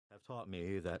taught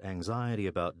me that anxiety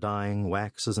about dying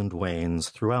waxes and wanes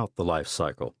throughout the life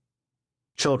cycle.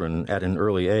 Children at an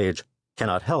early age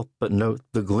cannot help but note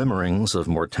the glimmerings of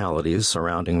mortalities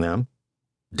surrounding them: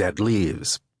 dead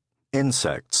leaves,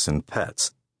 insects and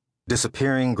pets,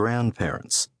 disappearing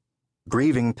grandparents,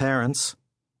 grieving parents,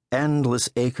 endless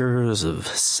acres of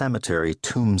cemetery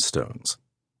tombstones.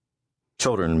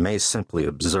 Children may simply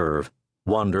observe,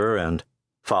 wonder, and,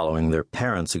 following their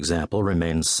parents' example,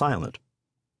 remain silent.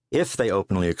 If they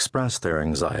openly express their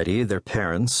anxiety, their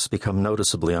parents become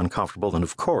noticeably uncomfortable and,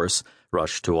 of course,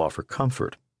 rush to offer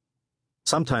comfort.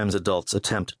 Sometimes adults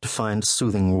attempt to find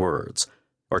soothing words,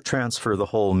 or transfer the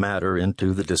whole matter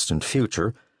into the distant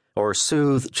future, or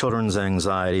soothe children's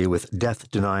anxiety with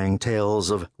death-denying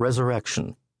tales of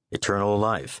resurrection, eternal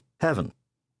life, heaven,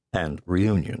 and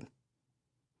reunion.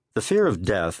 The fear of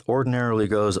death ordinarily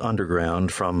goes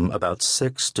underground from about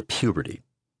 6 to puberty,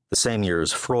 the same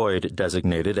years Freud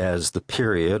designated as the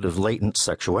period of latent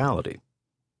sexuality.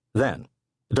 Then,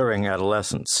 during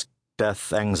adolescence,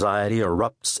 death anxiety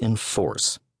erupts in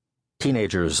force.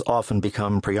 Teenagers often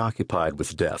become preoccupied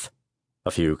with death.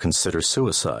 A few consider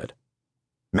suicide.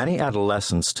 Many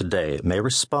adolescents today may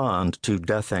respond to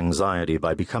death anxiety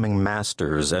by becoming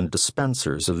masters and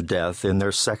dispensers of death in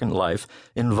their second life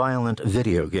in violent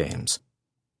video games.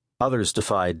 Others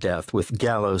defy death with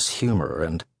gallows humor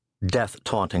and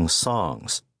death-taunting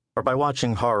songs, or by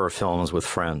watching horror films with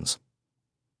friends.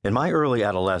 In my early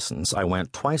adolescence, I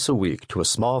went twice a week to a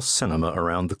small cinema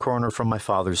around the corner from my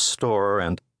father's store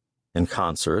and, in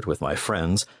concert with my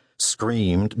friends,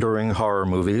 screamed during horror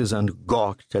movies and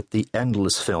gawked at the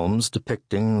endless films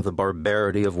depicting the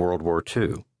barbarity of World War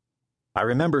II. I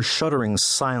remember shuddering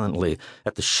silently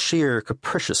at the sheer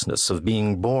capriciousness of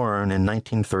being born in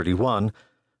 1931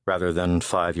 rather than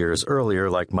 5 years earlier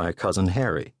like my cousin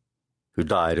Harry, who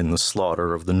died in the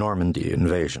slaughter of the Normandy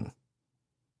invasion.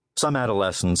 Some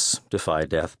adolescents defy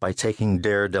death by taking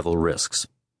daredevil risks.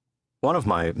 One of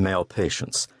my male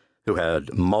patients, who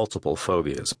had multiple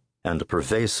phobias and a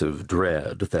pervasive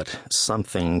dread that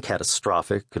something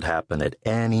catastrophic could happen at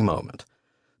any moment,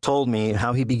 told me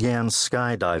how he began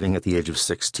skydiving at the age of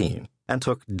 16 and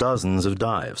took dozens of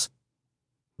dives.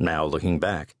 Now, looking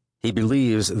back, he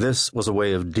believes this was a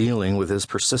way of dealing with his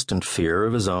persistent fear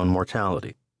of his own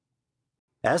mortality.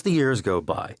 As the years go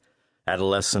by,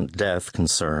 adolescent death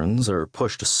concerns are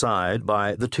pushed aside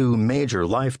by the two major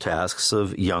life tasks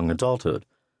of young adulthood: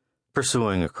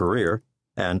 pursuing a career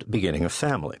and beginning a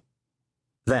family.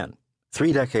 Then,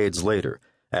 3 decades later,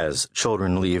 as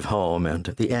children leave home and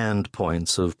the end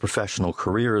points of professional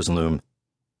careers loom,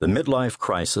 the midlife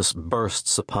crisis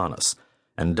bursts upon us,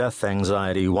 and death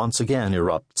anxiety once again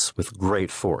erupts with great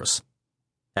force.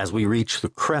 As we reach the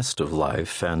crest of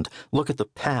life and look at the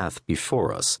path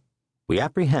before us, we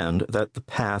apprehend that the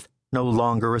path no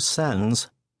longer ascends,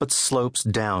 but slopes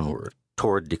downward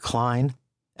toward decline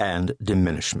and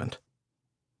diminishment.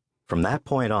 From that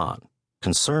point on,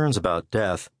 concerns about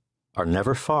death are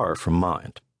never far from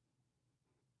mind.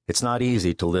 It's not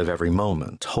easy to live every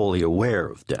moment wholly aware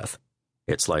of death.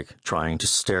 It's like trying to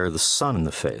stare the sun in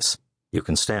the face. You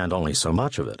can stand only so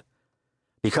much of it.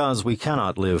 Because we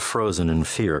cannot live frozen in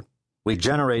fear, we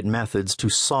generate methods to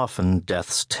soften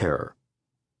death's terror.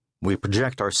 We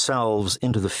project ourselves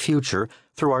into the future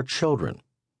through our children.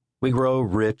 We grow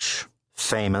rich,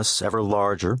 famous, ever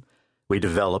larger. We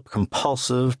develop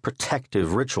compulsive,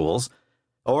 protective rituals,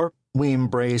 or we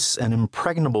embrace an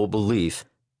impregnable belief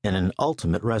in an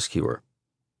ultimate rescuer.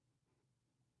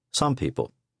 Some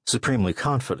people, supremely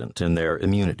confident in their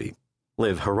immunity,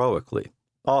 live heroically,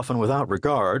 often without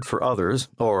regard for others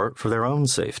or for their own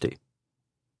safety.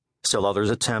 Still others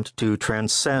attempt to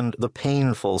transcend the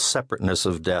painful separateness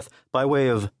of death by way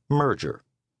of merger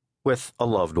with a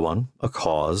loved one, a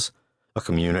cause, a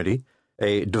community,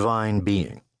 a divine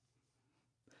being.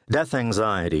 Death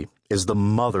anxiety is the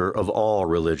mother of all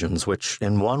religions which,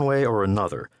 in one way or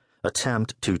another,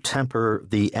 attempt to temper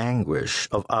the anguish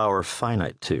of our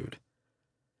finitude.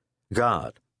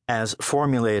 God, as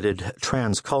formulated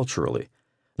transculturally,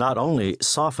 not only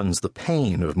softens the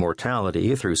pain of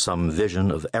mortality through some vision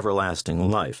of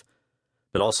everlasting life,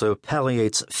 but also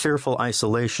palliates fearful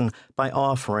isolation by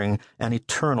offering an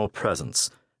eternal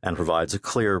presence and provides a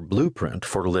clear blueprint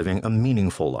for living a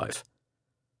meaningful life.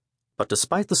 But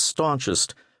despite the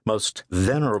staunchest, most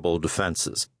venerable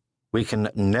defenses, we can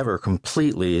never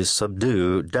completely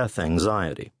subdue death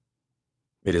anxiety.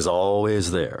 It is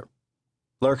always there,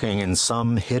 lurking in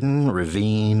some hidden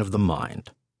ravine of the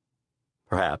mind.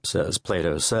 Perhaps, as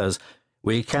Plato says,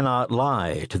 we cannot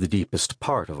lie to the deepest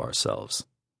part of ourselves.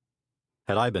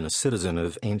 Had I been a citizen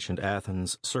of ancient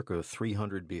Athens circa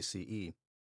 300 BCE,